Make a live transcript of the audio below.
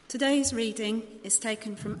Today's reading is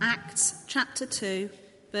taken from Acts chapter 2,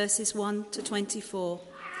 verses 1 to 24.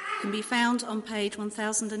 It can be found on page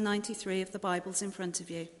 1093 of the Bibles in front of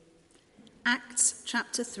you. Acts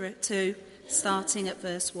chapter 2, starting at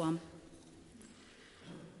verse 1.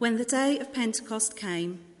 When the day of Pentecost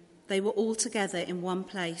came, they were all together in one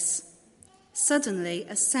place. Suddenly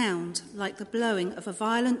a sound like the blowing of a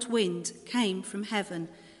violent wind came from heaven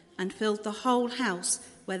and filled the whole house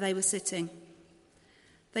where they were sitting.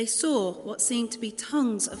 They saw what seemed to be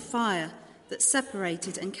tongues of fire that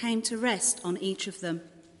separated and came to rest on each of them.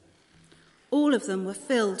 All of them were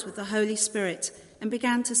filled with the Holy Spirit and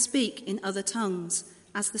began to speak in other tongues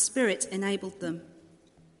as the Spirit enabled them.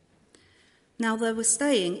 Now they were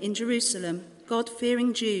staying in Jerusalem,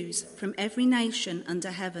 God-fearing Jews from every nation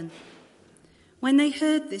under heaven. When they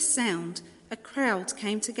heard this sound, a crowd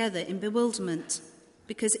came together in bewilderment,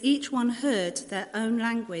 because each one heard their own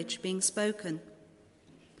language being spoken.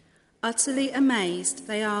 Utterly amazed,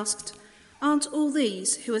 they asked, "Aren't all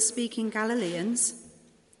these who are speaking Galileans?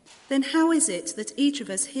 Then how is it that each of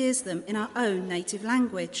us hears them in our own native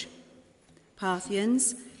language?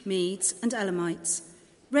 Parthians, Medes and Elamites,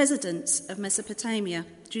 residents of Mesopotamia,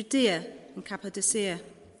 Judea and Cappadocia,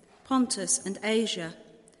 Pontus and Asia,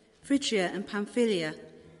 Phrygia and Pamphylia,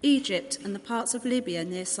 Egypt and the parts of Libya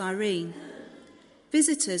near Cyrene,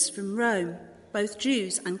 visitors from Rome, both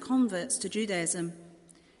Jews and converts to Judaism,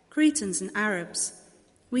 Cretans and Arabs,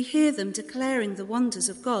 we hear them declaring the wonders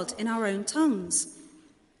of God in our own tongues."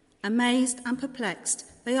 Amazed and perplexed,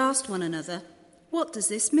 they asked one another, "What does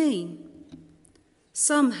this mean?"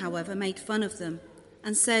 Some, however, made fun of them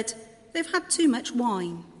and said, "They've had too much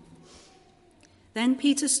wine." Then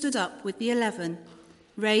Peter stood up with the 11,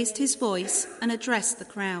 raised his voice and addressed the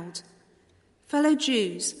crowd. "Fellow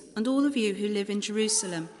Jews, and all of you who live in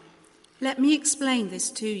Jerusalem, let me explain this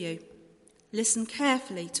to you. Listen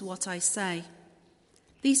carefully to what I say.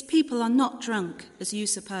 These people are not drunk, as you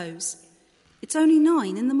suppose. It's only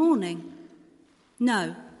 9 a.m.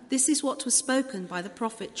 No, this is what was spoken by the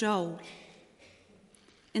prophet Joel.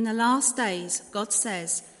 In the last days, God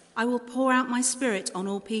says, I will pour out my Spirit on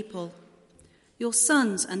all people. Your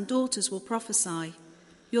sons and daughters will prophesy.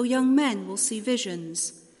 Your young men will see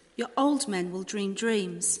visions. Your old men will dream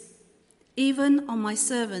dreams. Even on my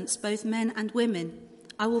servants, both men and women,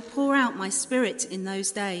 I will pour out my Spirit in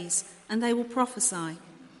those days, and they will prophesy.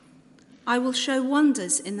 I will show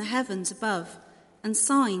wonders in the heavens above and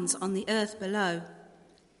signs on the earth below,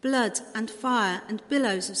 blood and fire and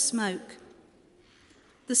billows of smoke.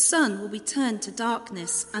 The sun will be turned to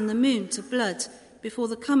darkness and the moon to blood before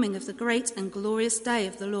the coming of the great and glorious day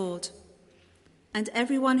of the Lord. And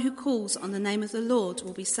everyone who calls on the name of the Lord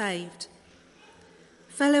will be saved.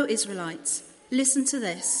 Fellow Israelites, listen to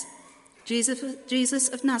this. Jesus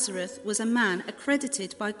of Nazareth was a man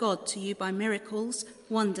accredited by God to you by miracles,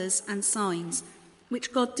 wonders and signs,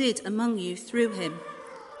 which God did among you through him,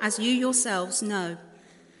 as you yourselves know.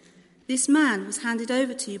 This man was handed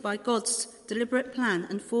over to you by God's deliberate plan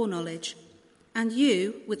and foreknowledge, and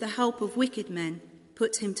you, with the help of wicked men,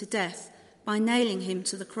 put him to death by nailing him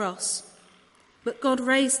to the cross. But God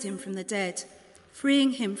raised him from the dead,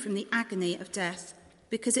 freeing him from the agony of death,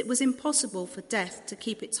 because it was impossible for death to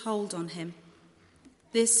keep its hold on him.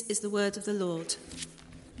 This is the word of the Lord.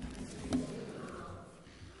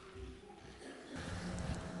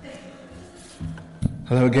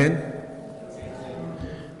 Hello again.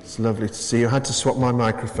 It's lovely to see you. I had to swap my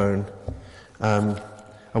microphone. I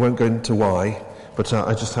won't go into why, but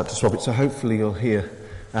I just had to swap it, so hopefully you'll hear.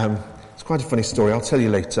 It's quite a funny story. I'll tell you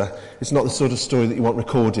later. It's not the sort of story that you want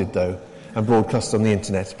recorded, though, and broadcast on the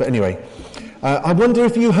internet. But anyway, I wonder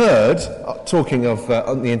if you heard, talking of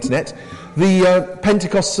on the internet, the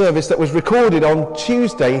Pentecost service that was recorded on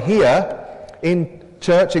Tuesday here in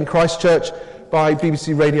church, in Christchurch, by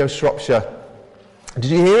BBC Radio Shropshire.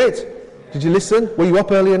 Did you hear it? Did you listen? Were you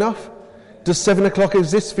up early enough? Does 7 o'clock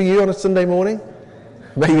exist for you on a Sunday morning?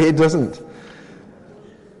 Maybe it doesn't.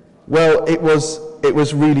 Well, it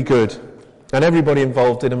was really good. And everybody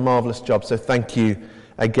involved did a marvellous job, so thank you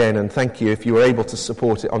again, and thank you if you were able to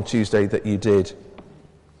support it on Tuesday that you did.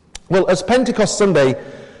 Well, as Pentecost Sunday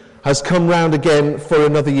has come round again for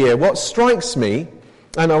another year, what strikes me,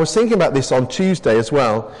 and I was thinking about this on Tuesday as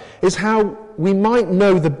well, is how we might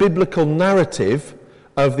know the biblical narrative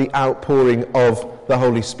of the outpouring of the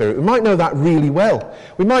Holy Spirit. We might know that really well.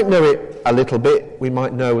 We might know it a little bit. We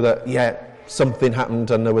might know that, something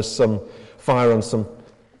happened and there was some fire on some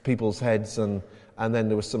people's heads and then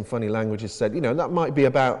there was some funny languages said. That might be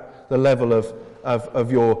about the level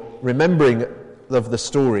of your remembering of the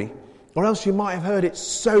story. Or else you might have heard it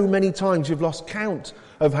so many times you've lost count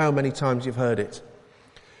of how many times you've heard it.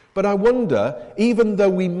 But I wonder, even though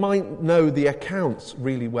we might know the accounts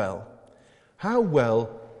really well, how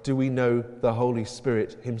well do we know the Holy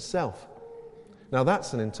Spirit himself? Now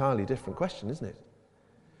that's an entirely different question, isn't it?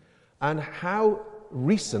 And how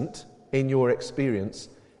recent, in your experience,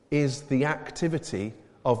 is the activity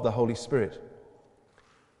of the Holy Spirit?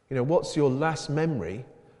 You know, what's your last memory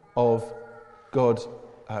of God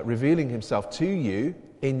revealing himself to you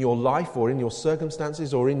in your life or in your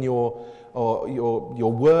circumstances or in your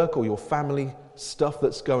work or your family stuff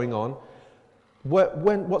that's going on?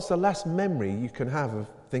 What's the last memory you can have of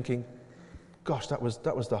thinking, gosh, that was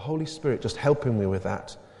the Holy Spirit just helping me with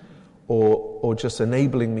that, or just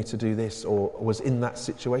enabling me to do this, or was in that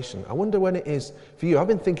situation? I wonder when it is for you. I've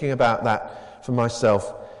been thinking about that for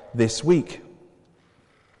myself this week.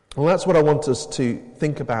 Well, that's what I want us to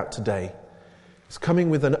think about today. It's coming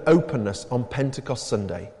with an openness on Pentecost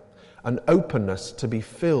Sunday, an openness to be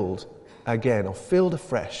filled again, or filled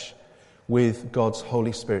afresh with God's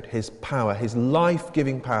Holy Spirit, his power, his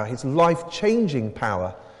life-giving power, his life-changing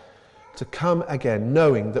power, to come again,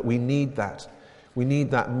 knowing that we need that. We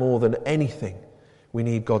need that more than anything. We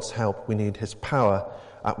need God's help. We need his power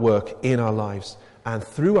at work in our lives and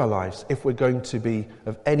through our lives if we're going to be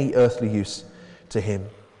of any earthly use to him.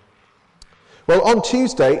 Well, on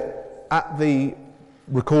Tuesday, at the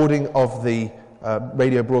recording of the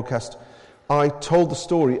radio broadcast, I told the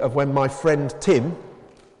story of when my friend Tim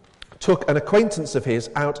took an acquaintance of his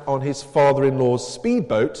out on his father-in-law's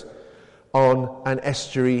speedboat on an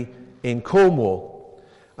estuary in Cornwall.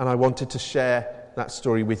 And I wanted to share that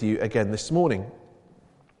story with you again this morning.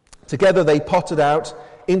 Together they pottered out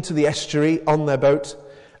into the estuary on their boat,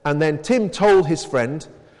 and then Tim told his friend,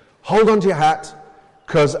 "Hold on to your hat,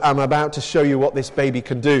 because I'm about to show you what this baby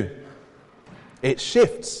can do. It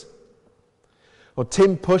shifts." Well,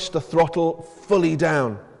 Tim pushed the throttle fully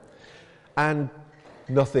down, and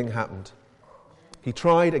nothing happened. He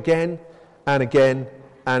tried again and again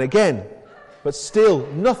and again, but still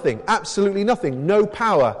nothing, absolutely nothing, no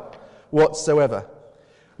power whatsoever.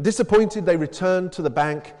 Disappointed, they returned to the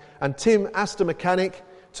bank, and Tim asked a mechanic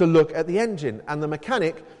to look at the engine, and the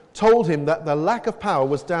mechanic told him that the lack of power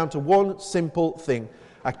was down to one simple thing: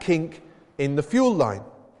 a kink in the fuel line.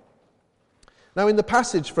 Now, in the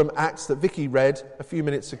passage from Acts that Vicky read a few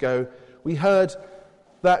minutes ago, we heard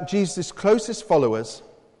that Jesus' closest followers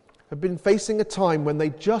have been facing a time when they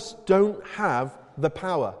just don't have the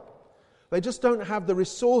power. They just don't have the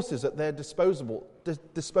resources at their disposal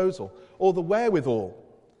or the wherewithal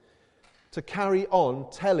to carry on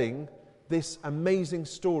telling this amazing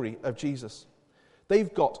story of Jesus.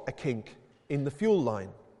 They've got a kink in the fuel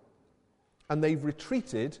line, and they've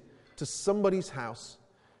retreated to somebody's house,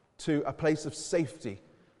 to a place of safety,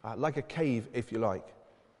 like a cave, if you like.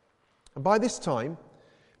 And by this time,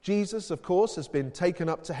 Jesus, of course, has been taken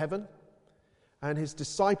up to heaven, and his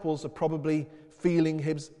disciples are probably feeling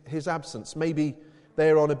his absence. Maybe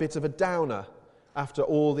they're on a bit of a downer after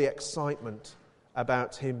all the excitement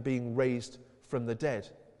about him being raised from the dead.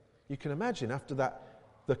 You can imagine after that,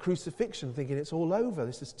 the crucifixion, thinking it's all over,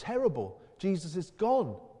 this is terrible, Jesus is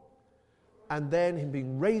gone. And then him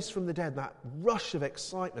being raised from the dead, that rush of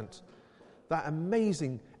excitement, that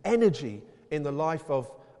amazing energy in the life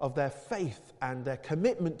of their faith and their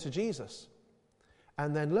commitment to Jesus.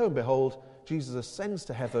 And then lo and behold, Jesus ascends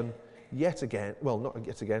to heaven yet again, well, not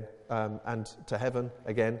yet again, and to heaven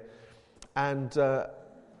again. And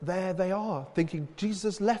there they are, thinking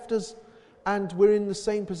Jesus left us and we're in the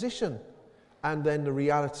same position. And then the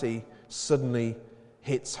reality suddenly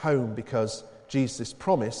hits home because Jesus'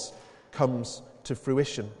 promise comes to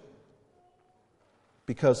fruition.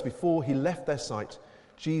 Because before he left their sight,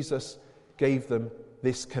 Jesus gave them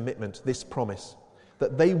this commitment, this promise,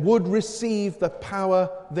 that they would receive the power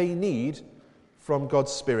they need from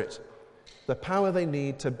God's Spirit, the power they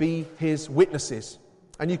need to be his witnesses.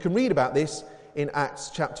 And you can read about this in Acts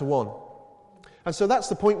chapter 1. And so that's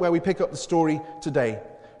the point where we pick up the story today.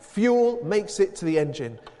 Fuel makes it to the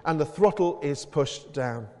engine, and the throttle is pushed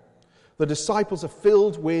down. The disciples are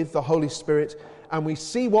filled with the Holy Spirit, and we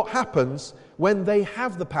see what happens when they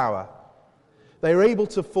have the power. They are able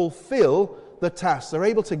to fulfill the task. They're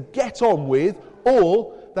able to get on with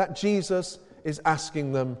all that Jesus is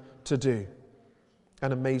asking them to do.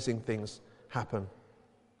 And amazing things happen.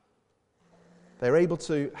 They're able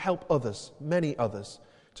to help others, many others,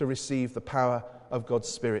 to receive the power of God's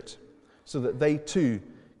Spirit so that they too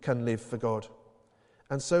can live for God.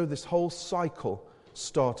 And so this whole cycle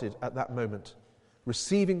started at that moment.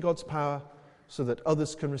 Receiving God's power so that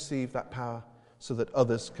others can receive that power, so that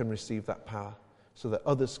others can receive that power, so that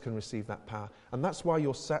others can receive that power. And that's why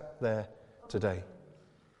you're sat there today.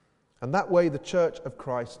 And that way the Church of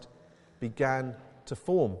Christ began to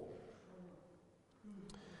form.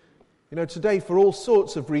 You know, today, for all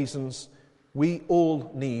sorts of reasons, we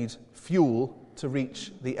all need fuel to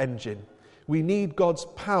reach the engine. We need God's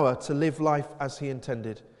power to live life as He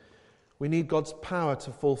intended. We need God's power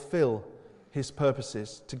to fulfill His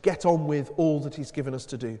purposes, to get on with all that He's given us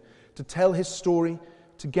to do, to tell His story,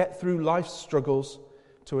 to get through life's struggles,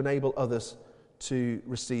 to enable others to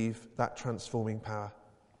receive that transforming power.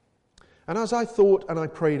 And as I thought and I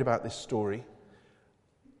prayed about this story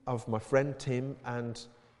of my friend Tim and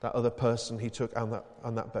that other person he took on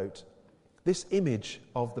that boat, this image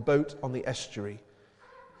of the boat on the estuary,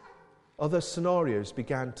 other scenarios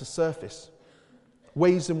began to surface.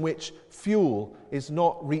 Ways in which fuel is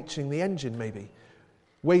not reaching the engine, maybe.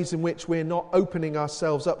 Ways in which we're not opening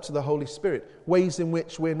ourselves up to the Holy Spirit. Ways in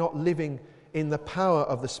which we're not living in the power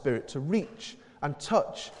of the Spirit to reach and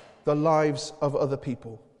touch the lives of other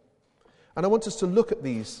people. And I want us to look at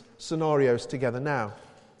these scenarios together now.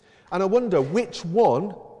 And I wonder which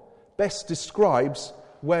one best describes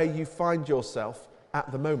where you find yourself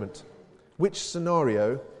at the moment. Which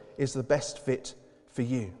scenario is the best fit for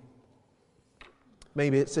you?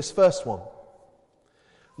 Maybe it's this first one.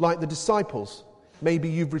 Like the disciples, maybe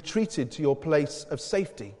you've retreated to your place of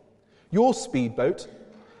safety. Your speedboat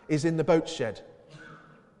is in the boat shed.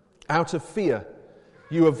 Out of fear,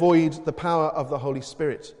 you avoid the power of the Holy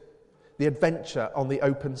Spirit, the adventure on the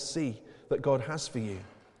open sea that God has for you,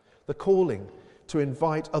 the calling to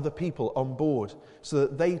invite other people on board so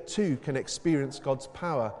that they too can experience God's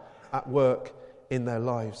power at work in their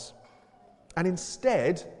lives. And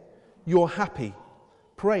instead, you're happy,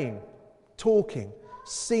 praying, talking,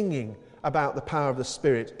 singing about the power of the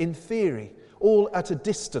Spirit, in theory, all at a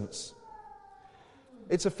distance.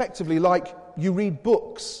 It's effectively like you read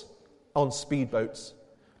books on speedboats,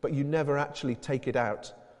 but you never actually take it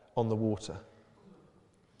out on the water.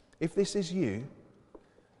 If this is you,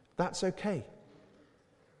 that's okay.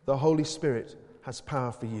 The Holy Spirit has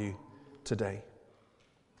power for you today.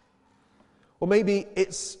 Or maybe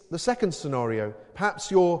it's the second scenario.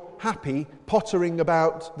 Perhaps you're happy pottering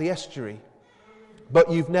about the estuary,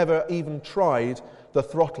 but you've never even tried the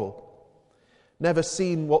throttle, never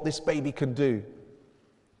seen what this baby can do.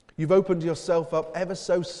 You've opened yourself up ever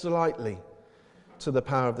so slightly to the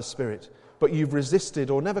power of the Spirit, but you've resisted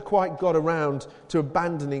or never quite got around to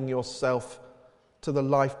abandoning yourself to the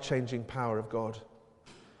life-changing power of God,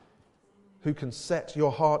 who can set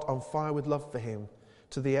your heart on fire with love for Him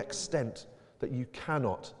to the extent that you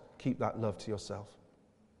cannot keep that love to yourself.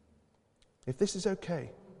 If this is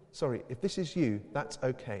if this is you, that's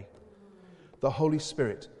okay. The Holy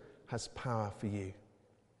Spirit has power for you.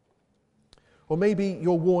 Or maybe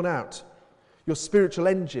you're worn out. Your spiritual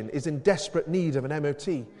engine is in desperate need of an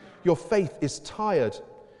MOT. Your faith is tired.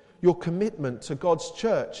 Your commitment to God's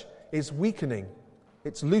church is weakening.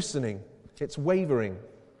 It's loosening. It's wavering.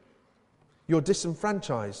 You're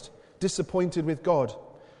disenfranchised, disappointed with God.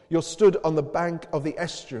 You're stood on the bank of the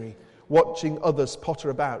estuary, watching others potter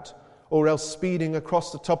about, or else speeding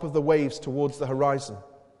across the top of the waves towards the horizon.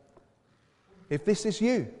 If this is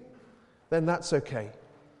you, then that's okay.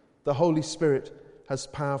 The Holy Spirit has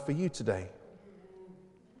power for you today.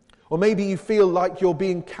 Or maybe you feel like you're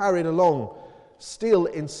being carried along, still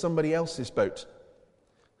in somebody else's boat.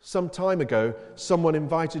 Some time ago, someone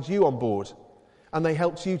invited you on board, and they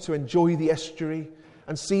helped you to enjoy the estuary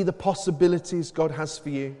and see the possibilities God has for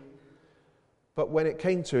you. But when it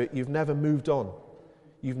came to it, you've never moved on.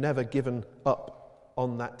 You've never given up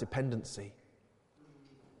on that dependency.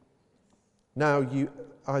 Now you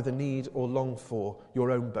either need or long for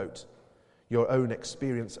your own boat, your own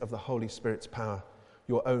experience of the Holy Spirit's power,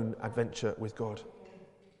 your own adventure with God.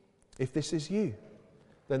 If this is you,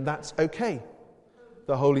 then that's okay.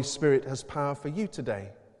 The Holy Spirit has power for you today.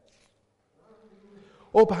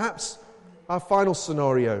 Or perhaps our final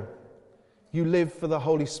scenario, you live for the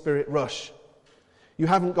Holy Spirit rush. You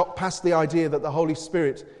haven't got past the idea that the Holy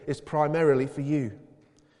Spirit is primarily for you.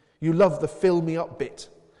 You love the fill me up bit,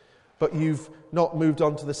 but you've not moved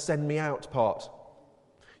on to the send me out part.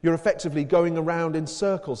 You're effectively going around in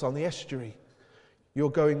circles on the estuary. You're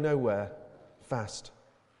going nowhere fast.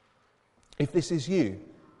 If this is you,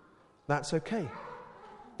 that's okay.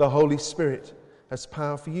 The Holy Spirit has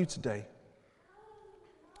power for you today.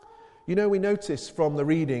 You know, we notice from the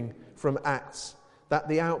reading from Acts that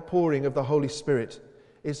the outpouring of the Holy Spirit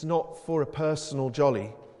is not for a personal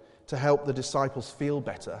jolly to help the disciples feel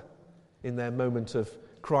better in their moment of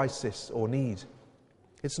crisis or need.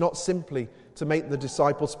 It's not simply to make the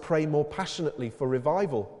disciples pray more passionately for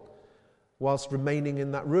revival whilst remaining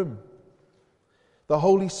in that room. The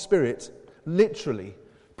Holy Spirit literally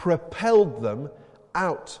propelled them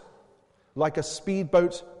out like a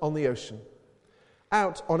speedboat on the ocean,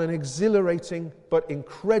 out on an exhilarating but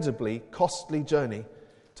incredibly costly journey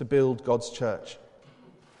to build God's church.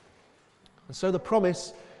 And so the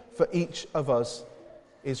promise for each of us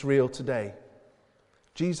is real today.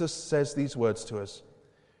 Jesus says these words to us: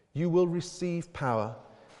 "You will receive power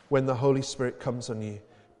when the Holy Spirit comes on you.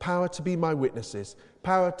 Power to be my witnesses,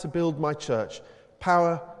 power to build my church,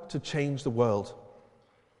 power to change the world."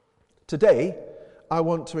 Today, I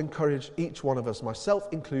want to encourage each one of us,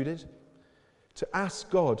 myself included, to ask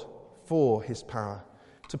God for his power,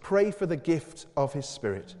 to pray for the gift of his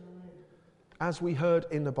Spirit. As we heard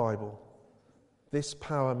in the Bible, this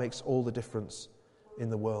power makes all the difference in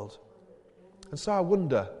the world. And so I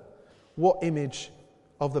wonder, what image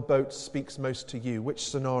of the boat speaks most to you? Which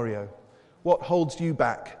scenario? What holds you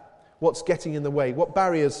back? What's getting in the way? What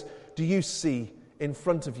barriers do you see in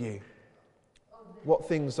front of you? What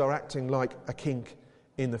things are acting like a kink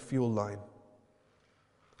in the fuel line?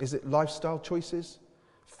 Is it lifestyle choices,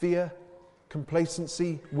 fear,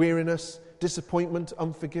 complacency, weariness, disappointment,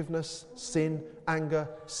 unforgiveness, sin, anger,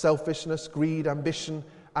 selfishness, greed, ambition,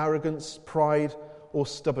 arrogance, pride, or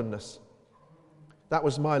stubbornness? That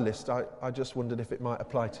was my list. I just wondered if it might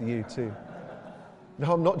apply to you too.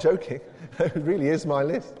 No, I'm not joking. It really is my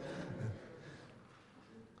list.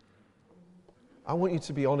 I want you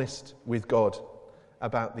to be honest with God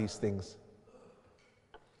about these things.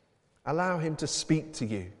 Allow him to speak to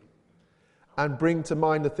you and bring to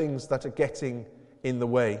mind the things that are getting in the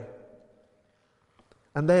way.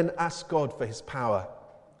 And then ask God for his power,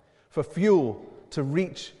 for fuel to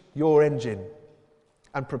reach your engine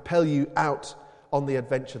and propel you out on the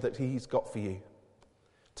adventure that he's got for you.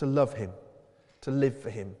 To love him, to live for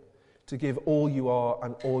him, to give all you are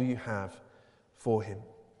and all you have for him.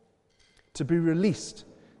 To be released,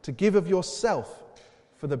 to give of yourself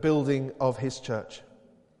for the building of his church.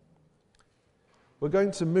 We're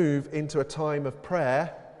going to move into a time of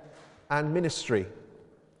prayer and ministry.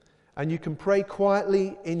 And you can pray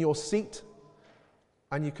quietly in your seat,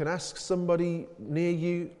 and you can ask somebody near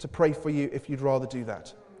you to pray for you if you'd rather do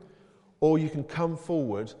that. Or you can come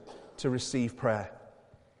forward to receive prayer.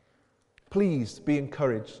 Please be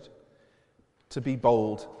encouraged to be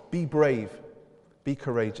bold, be brave, be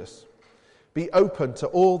courageous. Be open to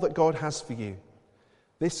all that God has for you.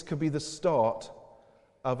 This could be the start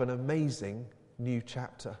of an amazing new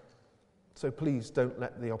chapter. So please don't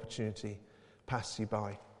let the opportunity pass you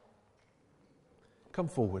by. Come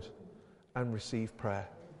forward and receive prayer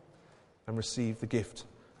and receive the gift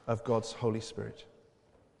of God's Holy Spirit.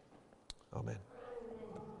 Amen.